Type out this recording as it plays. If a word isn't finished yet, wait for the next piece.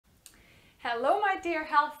Hello my dear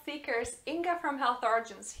health seekers, Inga from Health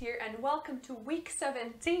Origins here and welcome to week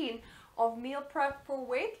 17 of Meal Prep for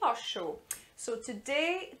Weight Loss show. So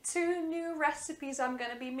today, two new recipes I'm going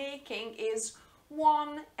to be making is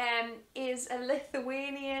one is a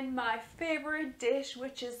Lithuanian, my favorite dish,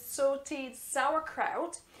 which is sauteed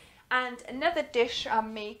sauerkraut, and another dish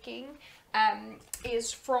I'm making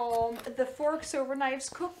is from the Forks Over Knives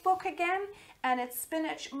cookbook again, and it's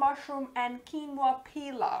spinach, mushroom and quinoa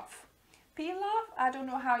pilaf. Pilaf? I don't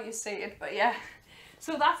know how you say it, but yeah.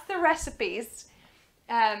 So that's the recipes.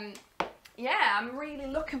 Yeah, I'm really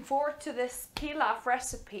looking forward to this pilaf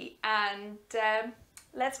recipe, and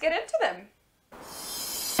let's get into them.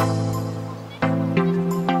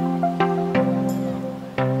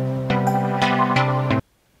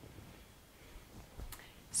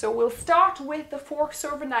 So we'll start with the Forks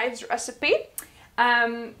Over Knives recipe.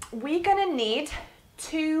 We're gonna need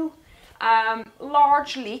two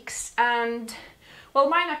large leeks, and well,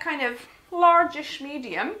 mine are kind of largish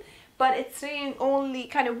medium, but it's saying only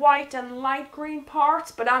kind of white and light green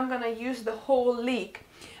parts, but I'm gonna use the whole leek.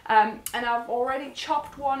 And I've already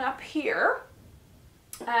chopped one up here,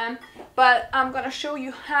 but I'm gonna show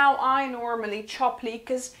you how I normally chop leek,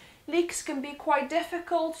 because leeks can be quite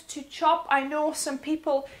difficult to chop. I know some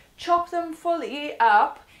people chop them fully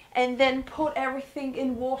up and then put everything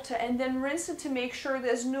in water and then rinse it to make sure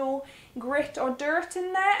there's no grit or dirt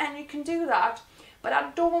in there, and you can do that. But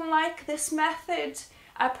I don't like this method.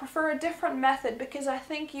 I prefer a different method because I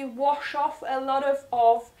think you wash off a lot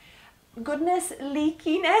of goodness,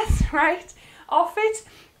 leakiness, right, off it.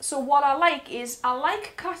 So what I like is I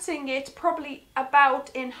like cutting it probably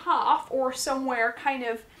about in half, or somewhere kind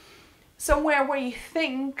of somewhere where you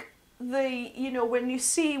think when you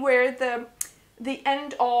see where the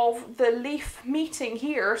end of the leaf meeting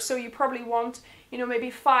here, so you probably want,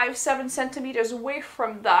 maybe 5-7 centimeters away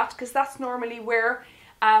from that, because that's normally where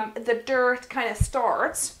the dirt kind of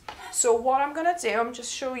starts. So what I'm gonna do, I'm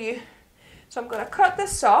just show you. So I'm gonna cut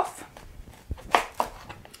this off.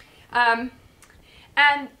 And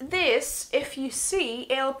this, if you see,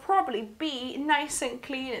 it'll probably be nice and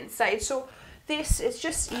clean inside. So this is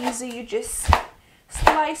just easy. You just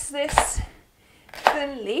slice this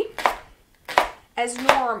thinly as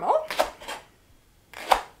normal.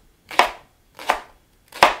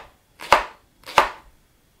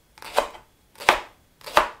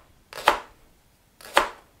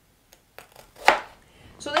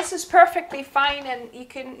 So this is perfectly fine, and you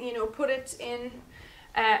can, put it in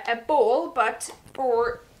a bowl. But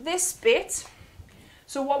for this bit,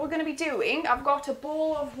 so what we're going to be doing, I've got a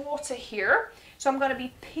bowl of water here. So I'm going to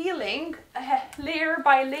be peeling layer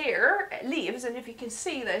by layer leaves, and if you can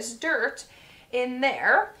see, there's dirt in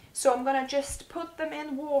there. So I'm going to just put them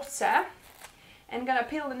in water and going to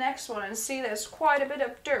peel the next one, and see there's quite a bit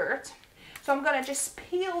of dirt. So I'm going to just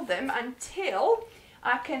peel them until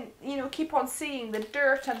I can, keep on seeing the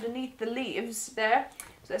dirt underneath the leaves there.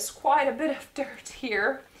 So there's quite a bit of dirt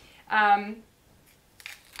here.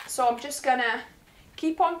 So I'm just going to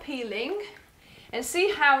keep on peeling and see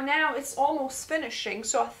how now it's almost finishing.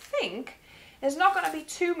 So I think there's not going to be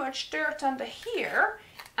too much dirt under here,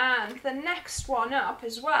 and the next one up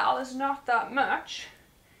as well is not that much.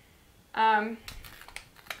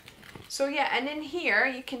 So yeah, and in here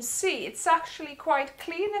you can see it's actually quite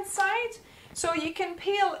clean inside. So you can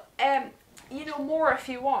peel more if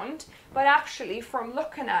you want, but actually from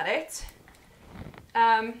looking at it,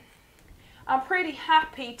 I'm pretty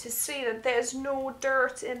happy to see that there's no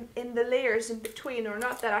dirt in the layers in between, or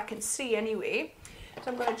not that I can see anyway.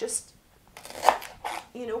 So I'm going to just,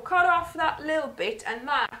 cut off that little bit, and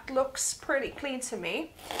that looks pretty clean to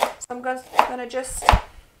me. So I'm going to just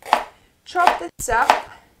chop this up.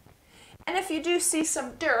 And if you do see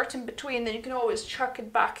some dirt in between, then you can always chuck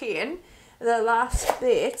it back in, the last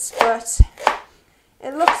bit, but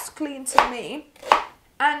it looks clean to me.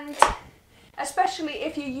 And especially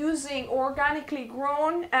if you're using organically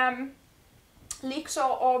grown leeks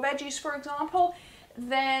or veggies, for example,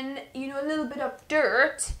 then a little bit of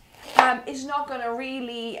dirt is not going to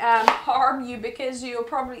really harm you, because you'll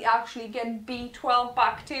probably actually get B12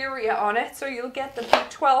 bacteria on it, so you'll get the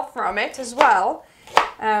B12 from it as well.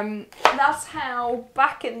 That's how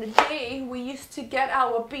back in the day we used to get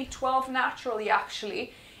our B12 naturally,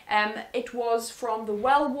 actually. It was from the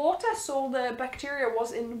well water, so the bacteria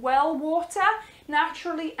was in well water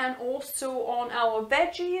naturally, and also on our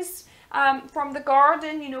veggies from the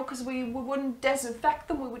garden, because we wouldn't disinfect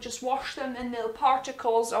them, we would just wash them, and little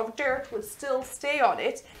particles of dirt would still stay on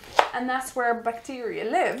it, and that's where bacteria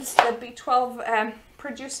lives, the B12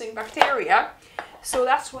 producing bacteria. So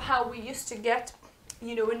that's how we used to get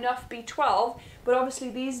you know, enough B12. But obviously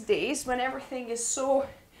these days, when everything is so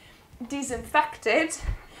disinfected,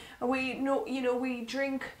 we know, you know, we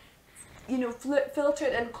drink, you know,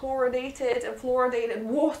 filtered and chlorinated and fluoridated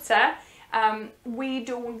water, we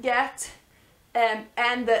don't get,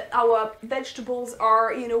 and that our vegetables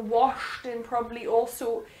are, you know, washed in probably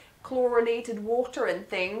also chlorinated water and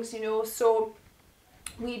things, you know, so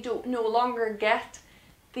we don't no longer get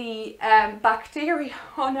the bacteria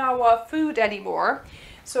on our food anymore.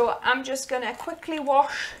 So I'm just gonna quickly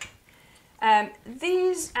wash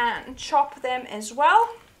these and chop them as well.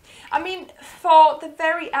 I mean, for the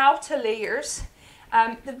very outer layers,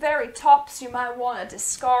 the very tops you might want to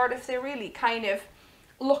discard if they're really kind of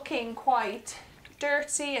looking quite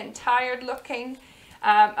dirty and tired looking.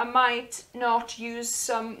 I might not use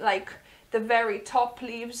some, like the very top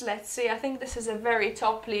leaves, let's say. I think this is a very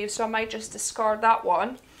top leaf, so I might just discard that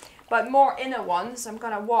one. But more inner ones I'm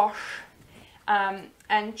gonna wash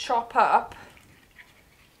and chop up.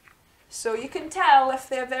 So you can tell if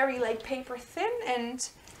they're very like paper thin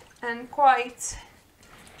and quite,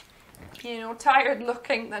 you know, tired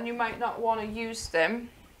looking, then you might not want to use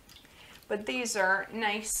them. But these are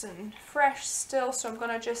nice and fresh still, so I'm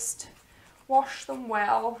gonna just wash them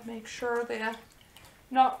well, make sure they're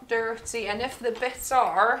not dirty, and if the bits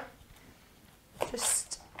are,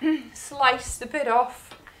 just slice the bit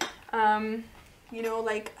off, you know,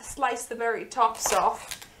 like slice the very tops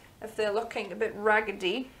off if they're looking a bit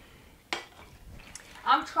raggedy.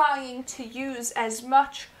 I'm trying to use as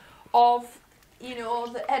much of, you know,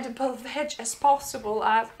 the edible veg as possible.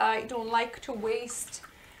 I don't like to waste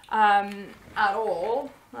at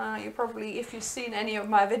all. You probably, if you've seen any of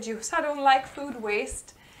my videos, I don't like food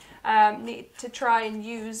waste. Need to try and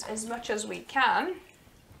use as much as we can.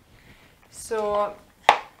 So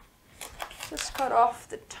just cut off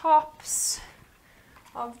the tops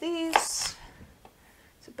of these.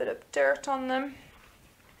 There's a bit of dirt on them.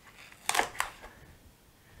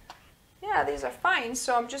 Yeah, these are fine,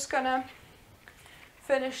 so I'm just gonna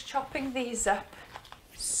finish chopping these up.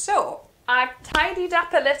 So I've tidied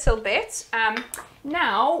up a little bit.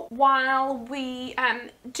 Now, while we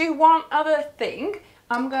do one other thing,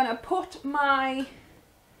 I'm gonna put my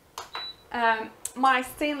my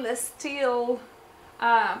stainless steel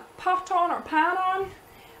pot on or pan on,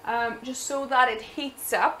 just so that it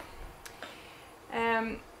heats up.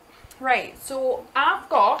 Right, so I've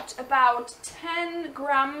got about 10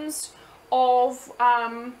 grams of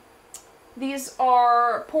these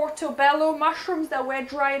are portobello mushrooms that were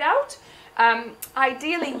dried out.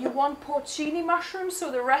 Ideally you want porcini mushrooms,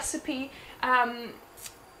 so the recipe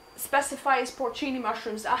specifies porcini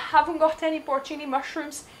mushrooms. I haven't got any porcini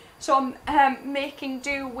mushrooms, so I'm making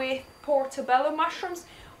do with portobello mushrooms,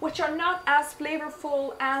 which are not as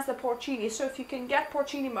flavorful as the porcini. So if you can get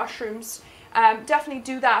porcini mushrooms, definitely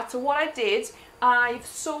do that. So what I did, I've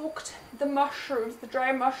soaked the mushrooms, the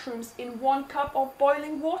dry mushrooms, in 1 cup of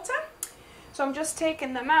boiling water. So I'm just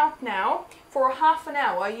taking them out now. For half an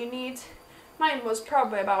hour you need, mine was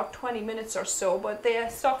probably about 20 minutes or so, but they're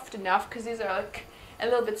soft enough because these are like a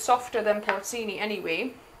little bit softer than porcini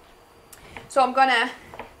anyway. So I'm gonna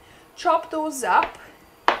chop those up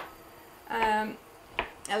a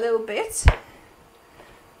little bit.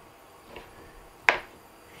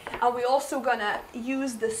 And we're also gonna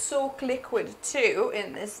use the soak liquid too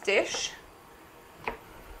in this dish.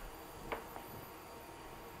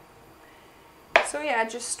 So yeah, I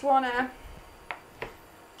just wanna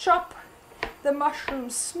chop the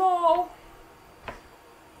mushrooms small.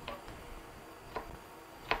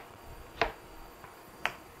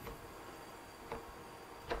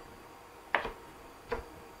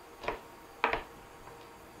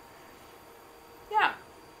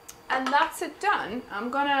 And that's it done. I'm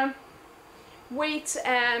gonna wait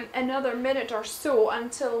another minute or so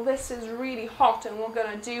until this is really hot, and we're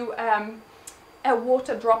gonna do a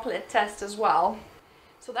water droplet test as well.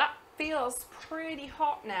 So that feels pretty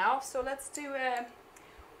hot now, so let's do a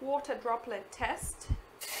water droplet test.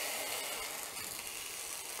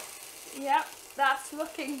 Yep, that's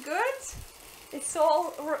looking good. It's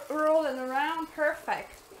all rolling around,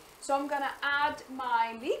 perfect. So I'm gonna add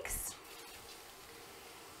my leeks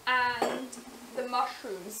and the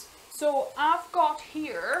mushrooms. So I've got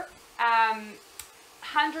here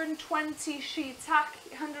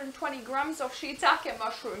 120 grams of shiitake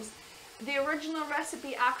mushrooms. The original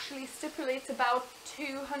recipe actually stipulates about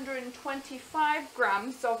 225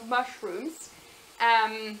 grams of mushrooms.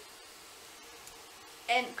 And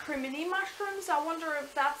crimini mushrooms, I wonder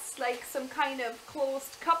if that's like some kind of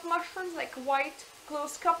closed cup mushrooms, like white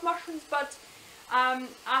closed cup mushrooms, but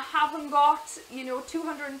I haven't got, you know,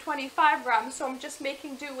 225 grams, so I'm just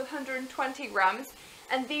making do with 120 grams.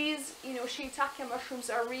 And these, you know, shiitake mushrooms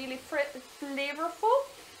are really flavorful,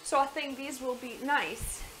 so I think these will be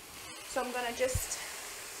nice. So I'm gonna just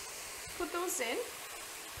put those in,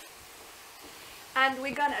 and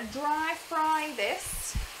we're gonna dry fry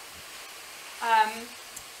this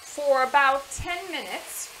for about 10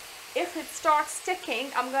 minutes. If it starts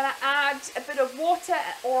sticking, I'm gonna add a bit of water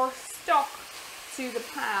or stock to the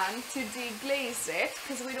pan to deglaze it,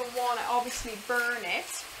 because we don't want to obviously burn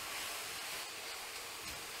it.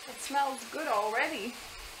 It smells good already.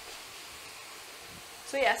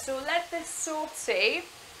 So yeah, so let this saute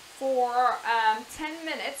for 10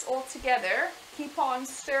 minutes altogether. Keep on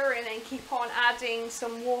stirring and keep on adding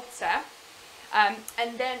some water.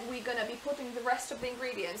 And then we're going to be putting the rest of the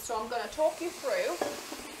ingredients. So I'm going to talk you through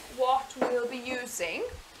what we'll be using.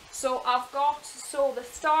 So I've got, so the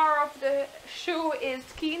star of the show is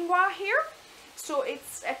quinoa here. So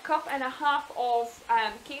it's 1.5 cups of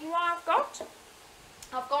quinoa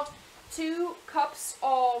I've got 2 cups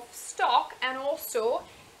of stock, and also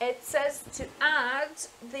it says to add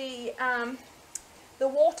the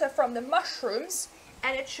water from the mushrooms,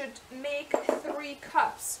 and it should make 3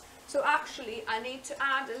 cups. So actually I need to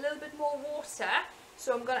add a little bit more water.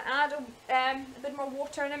 So I'm going to add a bit more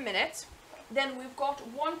water in a minute. Then we've got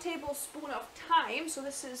 1 tablespoon of thyme, so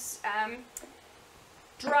this is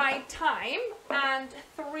dried thyme, and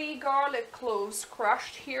 3 garlic cloves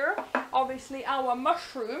crushed here. Obviously our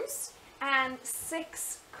mushrooms, and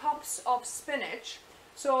 6 cups of spinach.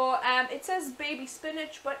 So it says baby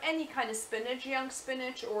spinach, but any kind of spinach, young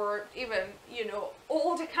spinach, or even, you know,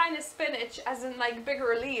 older kind of spinach, as in like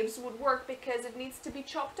bigger leaves, would work, because it needs to be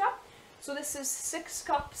chopped up. So this is 6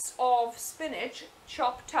 cups of spinach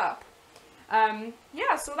chopped up.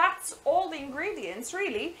 Yeah, so that's all the ingredients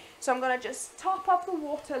really. So I'm going to just top up the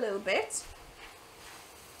water a little bit,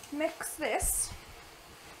 mix this,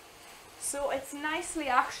 so it's nicely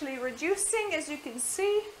actually reducing, as you can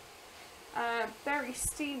see. Very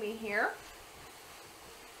steamy here,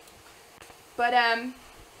 but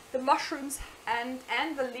the mushrooms and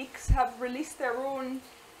the leeks have released their own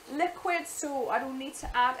liquid, so I don't need to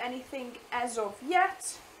add anything as of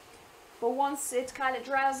yet. But once it kind of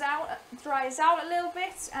dries out a little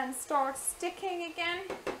bit and starts sticking again,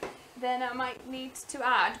 then I might need to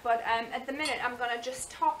add. But at the minute I'm going to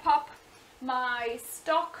just top up my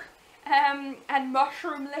stock and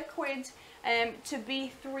mushroom liquid to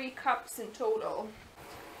be 3 cups in total.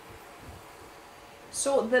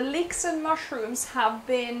 So the leeks and mushrooms have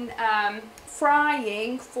been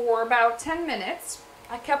frying for about 10 minutes.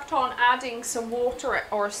 I kept on adding some water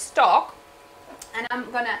or stock, and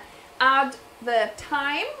I'm going to add the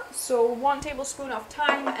thyme, so 1 tablespoon of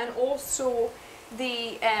thyme, and also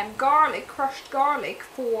the garlic, crushed garlic,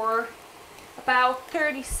 for about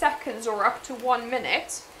 30 seconds or up to 1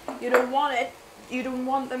 minute. You don't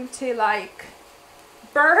want them to like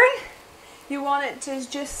burn. You want it to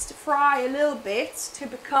just fry a little bit to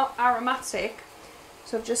become aromatic.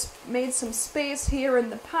 So I've just made some space here in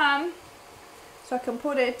the pan so I can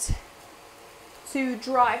put it to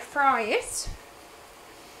dry fry it.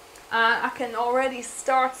 I can already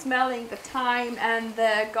start smelling the thyme and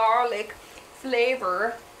the garlic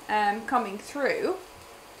flavor coming through.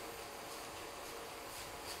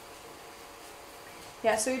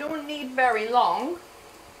 Yeah, so you don't need very long.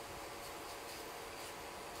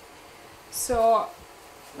 So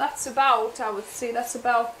that's about, I would say that's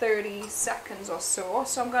about 30 seconds or so.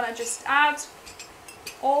 So I'm gonna just add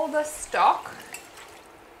all the stock.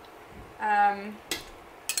 Add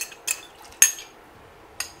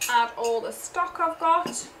all the stock I've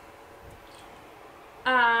got,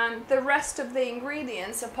 and the rest of the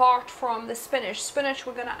ingredients apart from the spinach. Spinach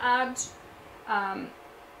we're gonna add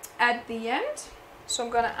at the end. So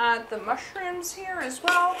I'm gonna add the mushrooms here as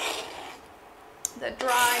well, the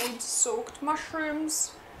dried soaked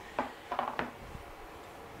mushrooms.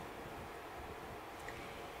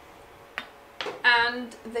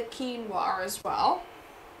 And the quinoa as well.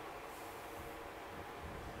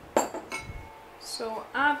 So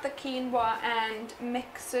add the quinoa and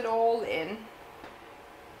mix it all in.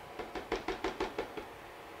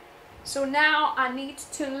 So now I need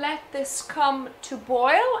to let this come to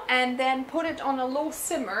boil and then put it on a low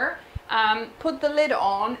simmer. Put the lid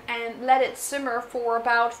on and let it simmer for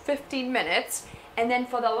about 15 minutes. And then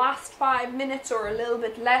for the last 5 minutes or a little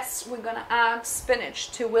bit less, we're gonna add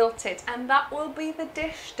spinach to wilt it. And that will be the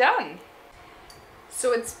dish done.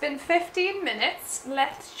 So it's been 15 minutes.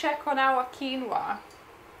 Let's check on our quinoa.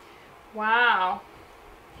 Wow.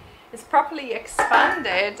 It's properly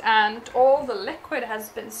expanded and all the liquid has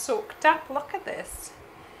been soaked up. Look at this.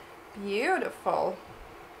 Beautiful.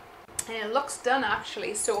 And it looks done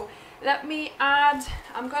actually. So let me add,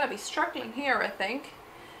 I'm gonna be struggling here, I think.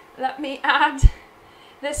 Let me add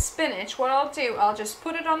this spinach. What I'll do, I'll just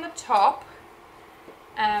put it on the top,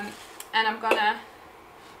 and I'm gonna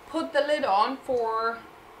put the lid on for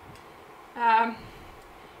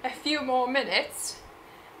a few more minutes,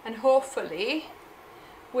 and hopefully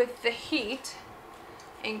with the heat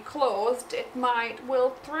enclosed it might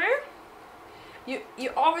wilt through.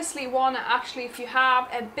 You obviously want to actually, if you have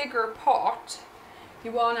a bigger pot,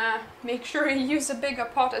 you want to make sure you use a bigger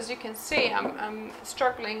pot. As you can see, I'm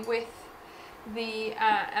struggling with the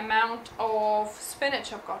amount of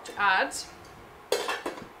spinach I've got to add.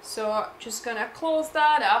 So just gonna close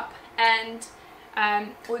that up, and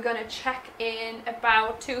we're gonna check in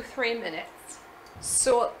about 2-3 minutes.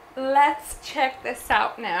 So let's check this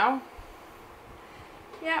out now.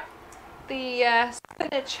 Yeah, the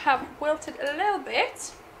spinach have wilted a little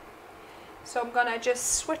bit, so I'm gonna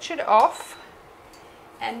just switch it off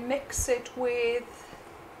and mix it with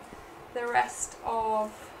the rest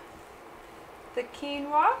of the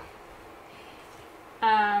quinoa,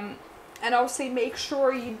 and obviously make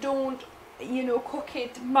sure you don't, you know, cook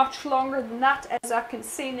it much longer than that. As I can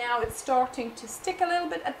see now, it's starting to stick a little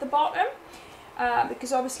bit at the bottom,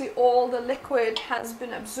 because obviously all the liquid has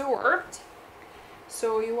been absorbed.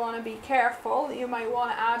 So you want to be careful. You might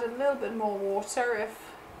want to add a little bit more water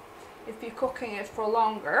if you're cooking it for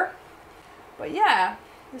longer. But yeah,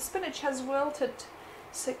 the spinach has wilted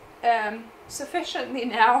sufficiently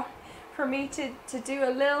now for me to do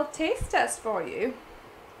a little taste test for you.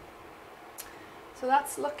 So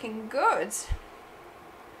that's looking good.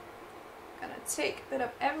 Gonna take a bit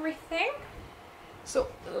of everything. So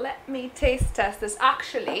let me taste test this.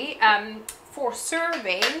 Actually, for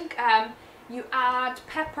serving, you add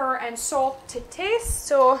pepper and salt to taste.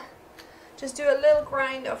 So just do a little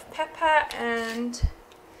grind of pepper and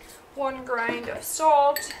 1 grind of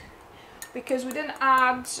salt, because we didn't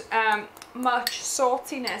add much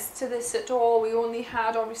saltiness to this at all. We only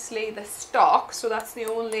had obviously the stock, so that's the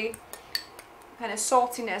only kind of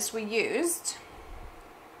saltiness we used.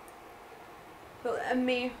 So let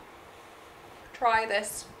me try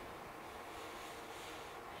this.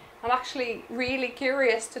 I'm actually really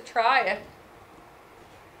curious to try it.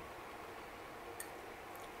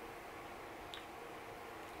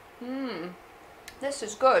 This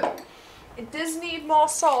is good. It does need more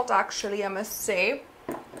salt actually, I must say.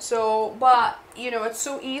 So, but you know, it's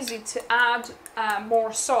so easy to add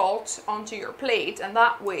more salt onto your plate, and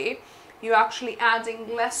that way you're actually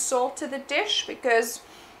adding less salt to the dish, because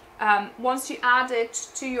once you add it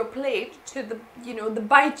to your plate, to the, you know, the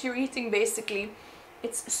bite you're eating, basically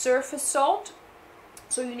it's surface salt,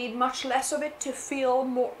 so you need much less of it to feel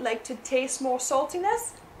more, like to taste more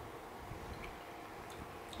saltiness.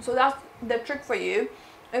 So that's the trick for you.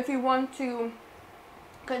 If you want to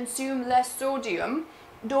consume less sodium,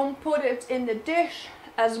 don't put it in the dish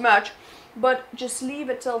as much, but just leave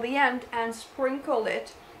it till the end and sprinkle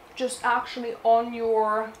it just actually on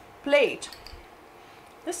your plate.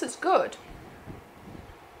 This is good.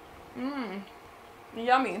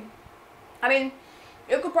 Yummy. I mean,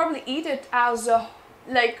 you could probably eat it as a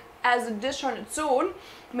dish on its own.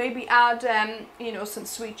 Maybe add you know, some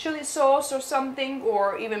sweet chili sauce or something,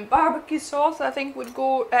 or even barbecue sauce I think would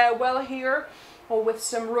go well here, or with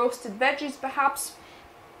some roasted veggies perhaps.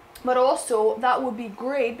 But also that would be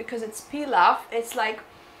great because it's pilaf. It's like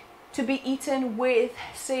to be eaten with,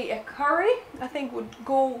 say, a curry. I think would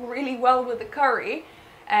go really well with a curry,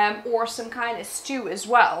 or some kind of stew as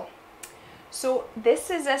well. So this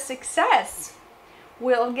is a success.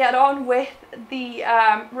 We'll get on with the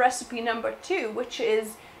recipe number 2, which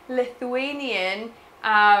is Lithuanian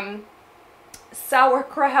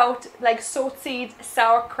sauerkraut, like sauteed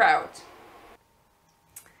sauerkraut.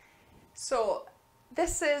 So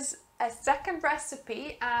this is a second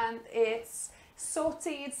recipe, and it's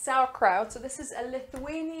sauteed sauerkraut. So this is a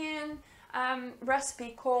Lithuanian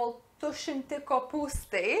recipe called tušinti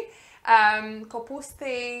kopūstai.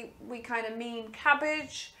 Kopūstai, we kind of mean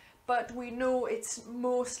cabbage, but we know it's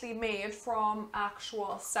mostly made from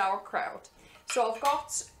actual sauerkraut. So I've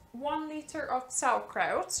got 1 liter of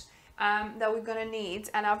sauerkraut that we're gonna need,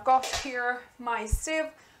 and I've got here my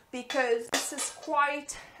sieve because this is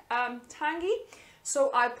quite tangy.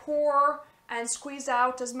 So I pour and squeeze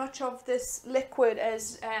out as much of this liquid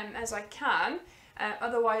as I can.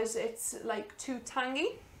 Otherwise it's like too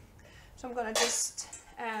tangy. So I'm gonna just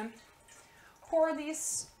pour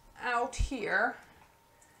these out here.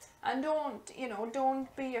 And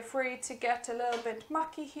don't be afraid to get a little bit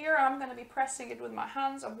mucky here. I'm going to be pressing it with my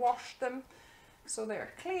hands. I've washed them so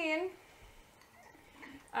they're clean.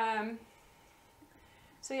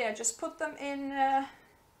 So yeah, just put them in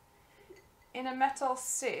in a metal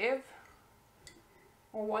sieve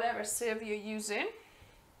or whatever sieve you're using,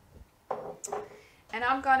 and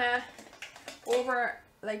I'm gonna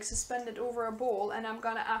suspend it over a bowl, and I'm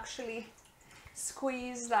gonna actually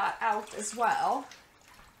squeeze that out as well.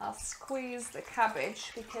 I'll squeeze the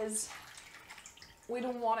cabbage because we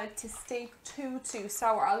don't want it to stay too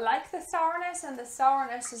sour. I like the sourness, and the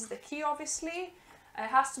sourness is the key, obviously. It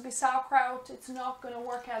has to be sauerkraut. It's not going to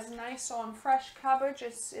work as nice on fresh cabbage.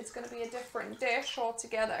 It's going to be a different dish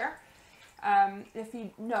altogether if you're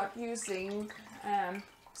not using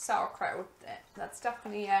sauerkraut. That's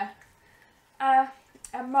definitely a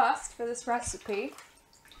must for this recipe.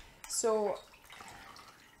 So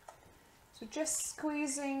just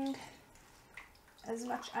squeezing as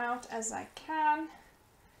much out as I can.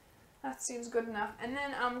 That seems good enough. And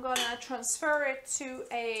then I'm gonna transfer it to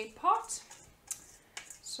a pot.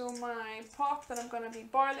 So my pot that I'm gonna be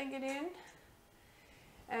boiling it in.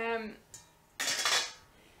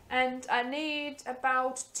 And I need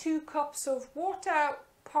about 2 cups of water,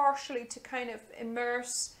 partially to kind of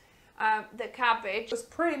immerse the cabbage. It's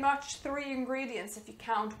pretty much 3 ingredients if you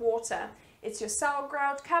count water. It's your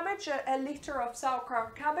sauerkraut cabbage, a litre of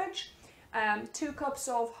sauerkraut cabbage, 2 cups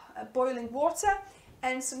of boiling water,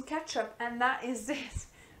 and some ketchup, and that is it.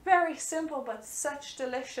 Very simple but such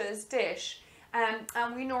delicious dish.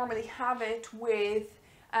 And we normally have it with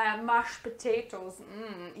mashed potatoes.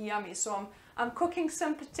 Yummy. So I'm cooking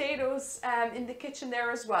some potatoes in the kitchen there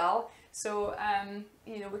as well. So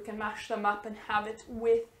you know, we can mash them up and have it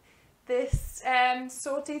with this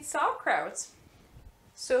sauteed sauerkraut.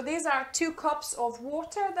 So these are 2 cups of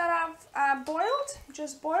water that I've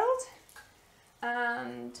just boiled,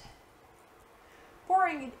 and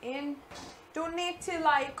pouring it in. Don't need to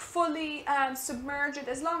like fully submerge it,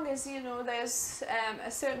 as long as you know there's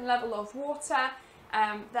a certain level of water.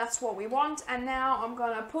 That's what we want. And now I'm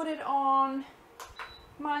gonna put it on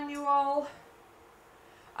manual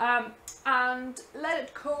and let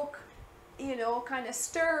it cook. You know, kind of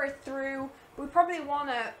stir it through. We probably want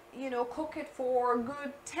to, you know, cook it for a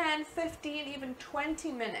good 10, 15, even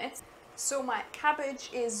 20 minutes. So my cabbage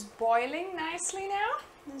is boiling nicely now,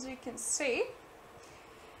 as you can see.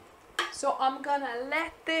 So I'm gonna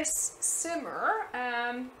let this simmer,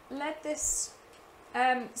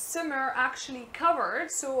 simmer actually covered.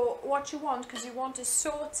 So what you want, because you want to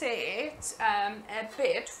saute it a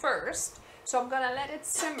bit first. So I'm gonna let it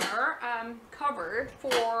simmer covered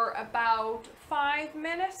for about 5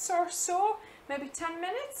 minutes or so, maybe 10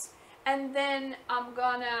 minutes. And then I'm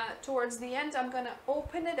gonna, towards the end, I'm gonna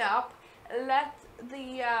open it up, let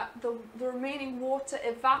the remaining water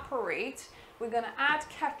evaporate. We're gonna add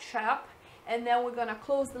ketchup, and then we're gonna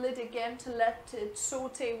close the lid again to let it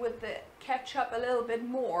saute with the ketchup a little bit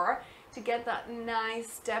more to get that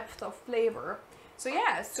nice depth of flavor. So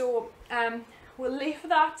yeah, so we'll leave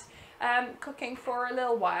that cooking for a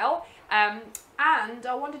little while, and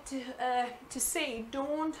I wanted to say,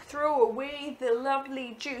 don't throw away the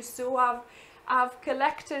lovely juice. So I've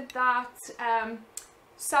collected that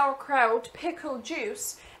sauerkraut pickle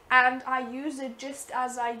juice, and I use it just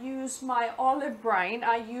as I use my olive brine.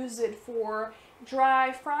 I use it for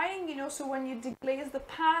dry frying, you know, so when you deglaze the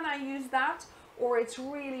pan, I use that. Or it's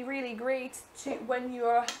really great to when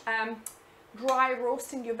you're dry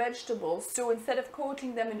roasting your vegetables. So instead of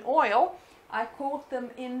coating them in oil, I coat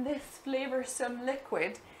them in this flavoursome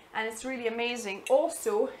liquid, and it's really amazing.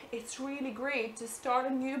 Also, it's really great to start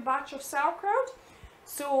a new batch of sauerkraut,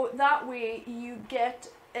 so that way you get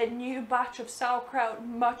a new batch of sauerkraut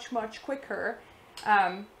much quicker.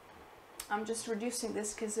 I'm just reducing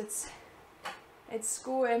this because it's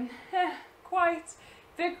going quite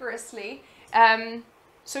vigorously.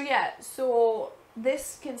 So yeah, so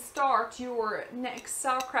this can start your next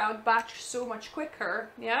sauerkraut batch so much quicker,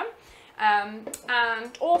 yeah.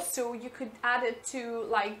 And also you could add it to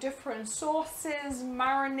like different sauces,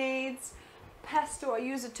 marinades, pesto. I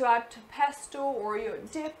use it to add to pesto or your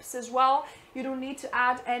dips as well. You don't need to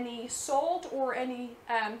add any salt or any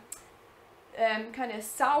kind of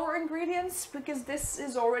sour ingredients, because this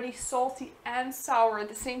is already salty and sour at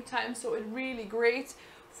the same time. So it's really great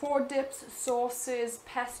for dips, sauces,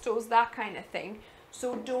 pestos, that kind of thing.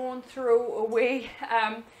 So don't throw away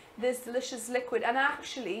this delicious liquid. And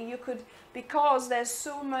actually you could, because there's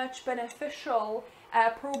so much beneficial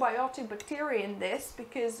probiotic bacteria in this,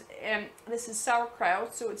 because this is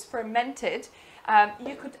sauerkraut, so it's fermented,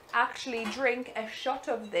 you could actually drink a shot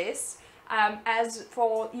of this as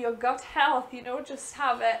for your gut health, you know, just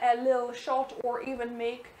have a little shot, or even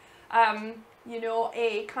make you know,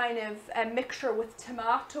 a kind of a mixture with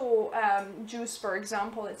tomato juice, for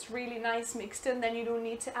example. It's really nice mixed in, then you don't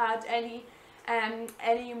need to add any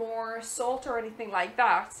any more salt or anything like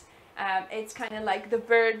that. It's kind of like the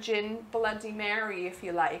Virgin Bloody Mary, if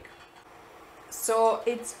you like. So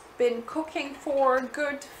it's been cooking for a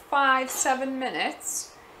good 5-7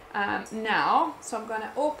 minutes now. So I'm going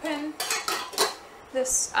to open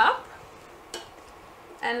this up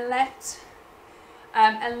and let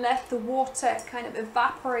the water kind of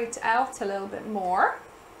evaporate out a little bit more.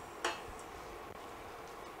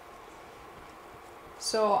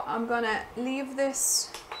 So I'm going to leave this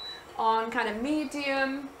on kind of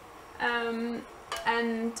medium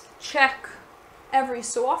and check every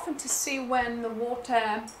so often to see when the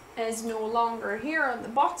water is no longer here on the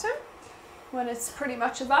bottom. When it's pretty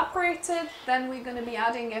much evaporated, then we're going to be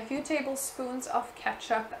adding a few tablespoons of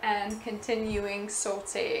ketchup and continuing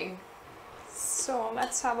sauteing. So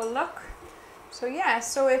let's have a look. So yeah,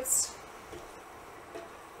 so it's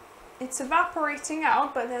evaporating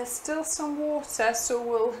out, but there's still some water, so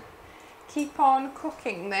we'll keep on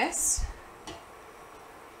cooking this.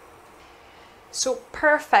 So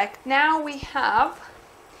perfect. Now we have,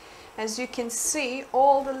 as you can see,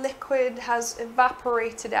 all the liquid has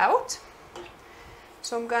evaporated out.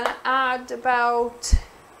 So I'm going to add about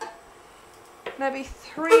maybe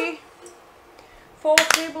 3-4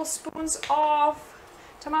 tablespoons of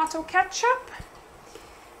tomato ketchup,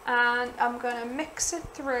 and I'm going to mix it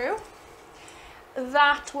through.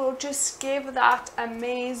 That will just give that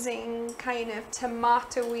amazing kind of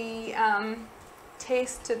tomatoey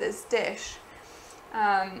taste to this dish.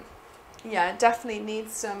 Yeah, definitely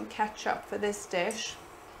needs some ketchup for this dish.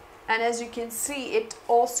 And as you can see, it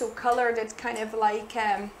also colored it kind of like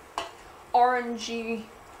orangey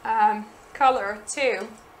color too.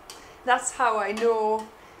 That's how I know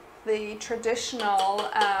the traditional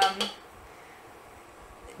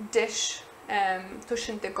dish,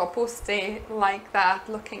 tushinte kapuste, like that,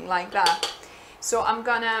 looking like that. So I'm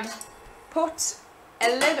gonna put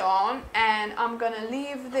a lid on and I'm gonna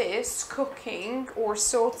leave this cooking or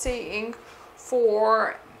sauteing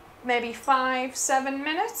for maybe 5-7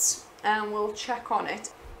 minutes and we'll check on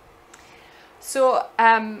it. So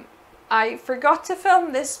I forgot to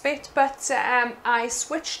film this bit, but I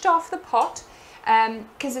switched off the pot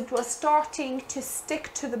because it was starting to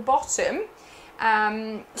stick to the bottom.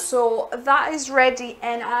 So that is ready,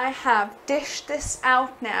 and I have dished this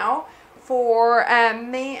out now for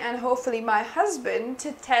me and hopefully my husband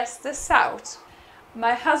to test this out.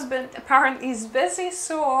 My husband apparently is busy,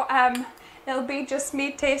 so it'll be just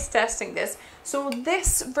me taste testing this. So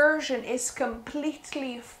this version is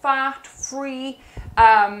completely fat-free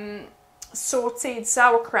sauteed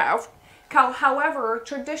sauerkraut. However,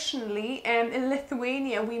 traditionally in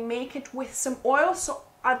Lithuania we make it with some oil, so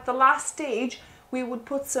at the last stage we would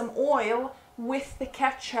put some oil with the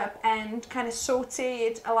ketchup and kind of saute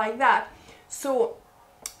it like that. So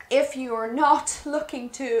if you're not looking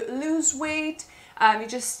to lose weight, you're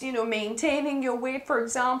just, you know, maintaining your weight, for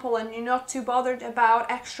example, and you're not too bothered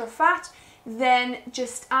about extra fat, then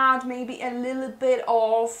just add maybe a little bit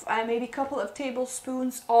of, maybe a couple of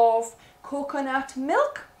tablespoons of coconut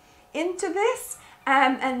milk into this,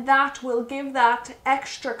 and that will give that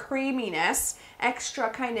extra creaminess, extra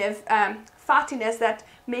kind of fattiness that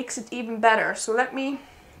makes it even better. So let me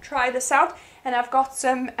try this out, and I've got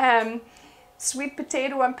some sweet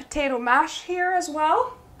potato and potato mash here as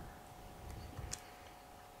well.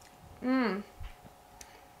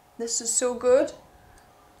 This is so good.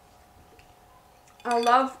 I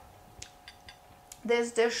love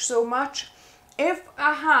this dish so much. If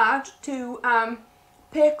I had to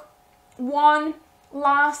pick one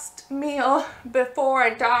last meal before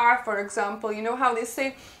I die, for example, you know how they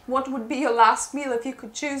say what would be your last meal if you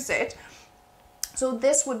could choose it? So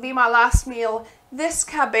this would be my last meal. This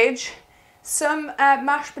cabbage, some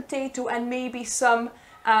mashed potato, and maybe some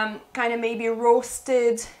kind of maybe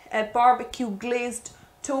roasted barbecue glazed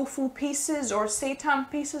tofu pieces or seitan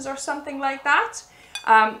pieces or something like that,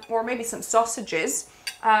 or maybe some sausages.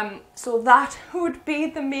 So that would be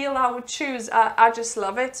the meal I would choose. I just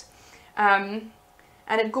love it, and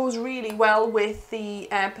it goes really well with the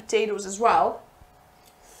potatoes as well.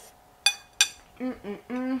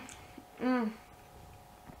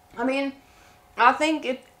 I mean, I think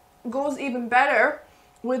it goes even better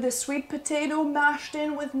with the sweet potato mashed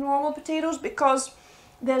in with normal potatoes, because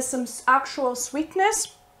there's some actual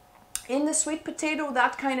sweetness in the sweet potato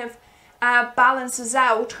that kind of balances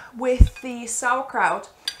out with the sauerkraut.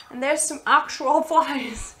 And there's some actual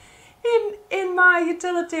flies in my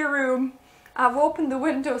utility room. I've opened the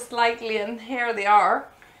window slightly and here they are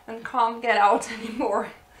and can't get out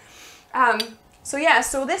anymore. So yeah,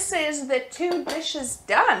 so this is the 2 dishes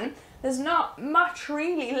done. There's not much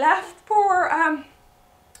really left for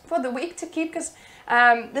for the week to keep, because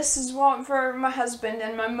this is one for my husband,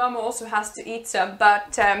 and my mum also has to eat some.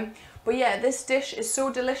 But yeah, this dish is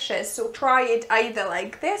so delicious. So try it either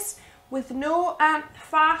like this with no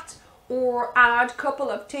fat, or add a couple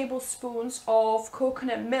of tablespoons of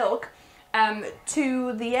coconut milk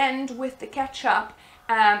to the end with the ketchup,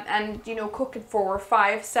 and you know, cook it for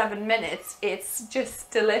 5-7 minutes. It's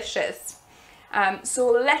just delicious.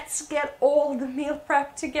 So let's get all the meal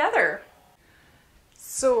prep together.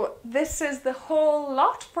 So this is the whole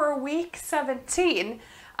lot for week 17.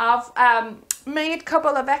 I've made a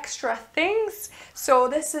couple of extra things. So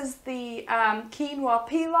this is the quinoa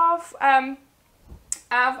pilaf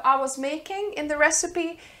I was making in the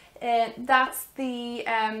recipe. That's the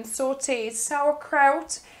sauteed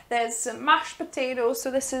sauerkraut. There's some mashed potatoes,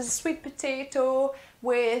 so this is sweet potato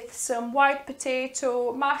with some white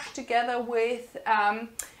potato mashed together with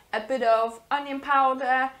a bit of onion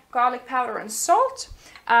powder, garlic powder and salt.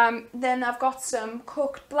 Then I've got some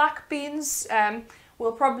cooked black beans.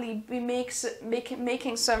 We'll probably be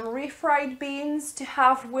making some refried beans to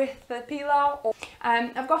have with the pilaf.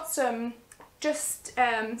 I've got some just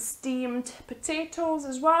steamed potatoes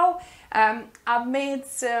as well. I've made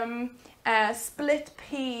some split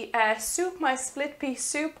pea soup, my split pea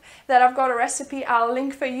soup, that I've got a recipe I'll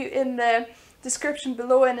link for you in the description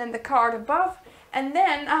below and in the card above. And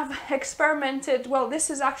then I've experimented, well, this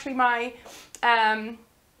is actually my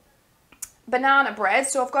banana bread.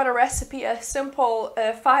 So I've got a recipe, a simple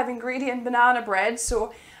 5-ingredient banana bread.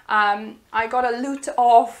 So I got a loot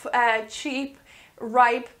of cheap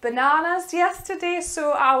ripe bananas yesterday,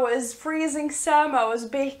 so I was freezing some. I was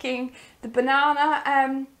baking the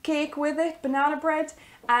banana cake with it, banana bread,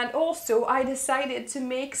 and also I decided to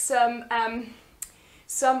make some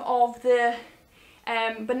of the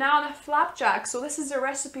banana flapjacks. So this is a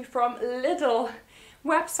recipe from Lidl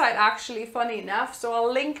website, actually, funny enough. So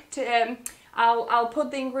I'll link to I'll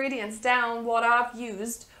put the ingredients down what I've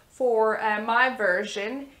used for my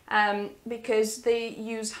version, because they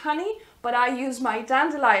use honey, but I use my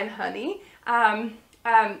dandelion honey.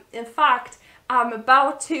 In fact, I'm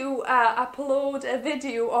about to upload a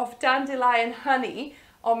video of dandelion honey.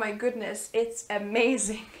 Oh my goodness, it's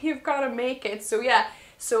amazing. You've got to make it. So yeah,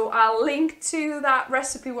 so I'll link to that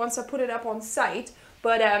recipe once I put it up on site.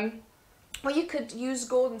 But well, you could use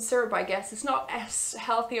golden syrup, I guess. It's not as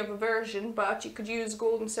healthy of a version, but you could use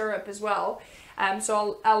golden syrup as well.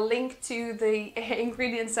 So I'll link to the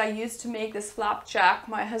ingredients I used to make this flapjack.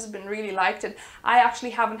 My husband really liked it. I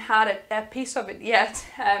actually haven't had a piece of it yet.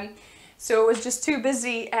 So I was just too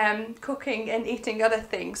busy cooking and eating other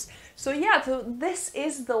things. So yeah, so this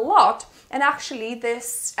is the lot. And actually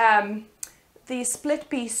this, the split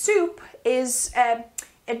pea soup is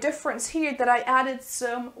a difference here, that I added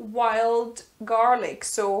some wild garlic.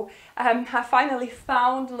 So I finally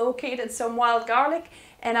located some wild garlic,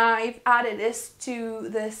 and I've added this to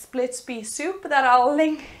the split pea soup that I'll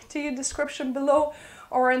link to the description below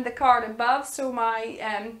or in the card above. So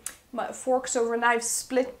my forks over knife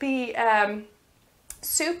split pea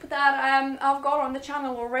soup that I've got on the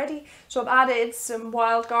channel already. So I've added some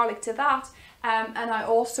wild garlic to that. And I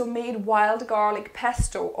also made wild garlic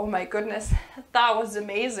pesto. Oh my goodness, that was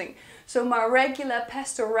amazing. So my regular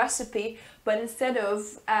pesto recipe, but instead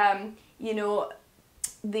of, you know,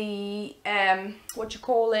 the, what you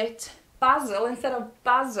call it, basil, instead of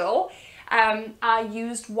basil, I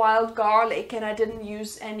used wild garlic, and I didn't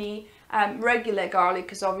use any regular garlic,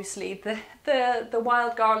 because obviously the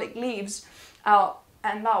wild garlic leaves,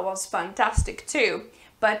 and that was fantastic too.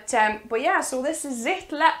 But yeah, so this is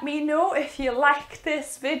it. Let me know if you like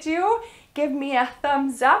this video. Give me a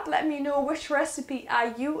thumbs up. Let me know which recipe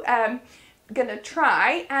are you gonna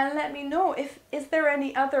try, and let me know if is there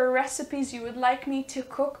any other recipes you would like me to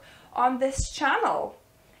cook on this channel.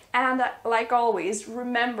 And like always,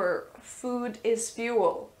 remember, food is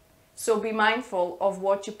fuel. So be mindful of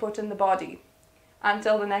what you put in the body.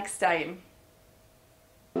 Until the next time.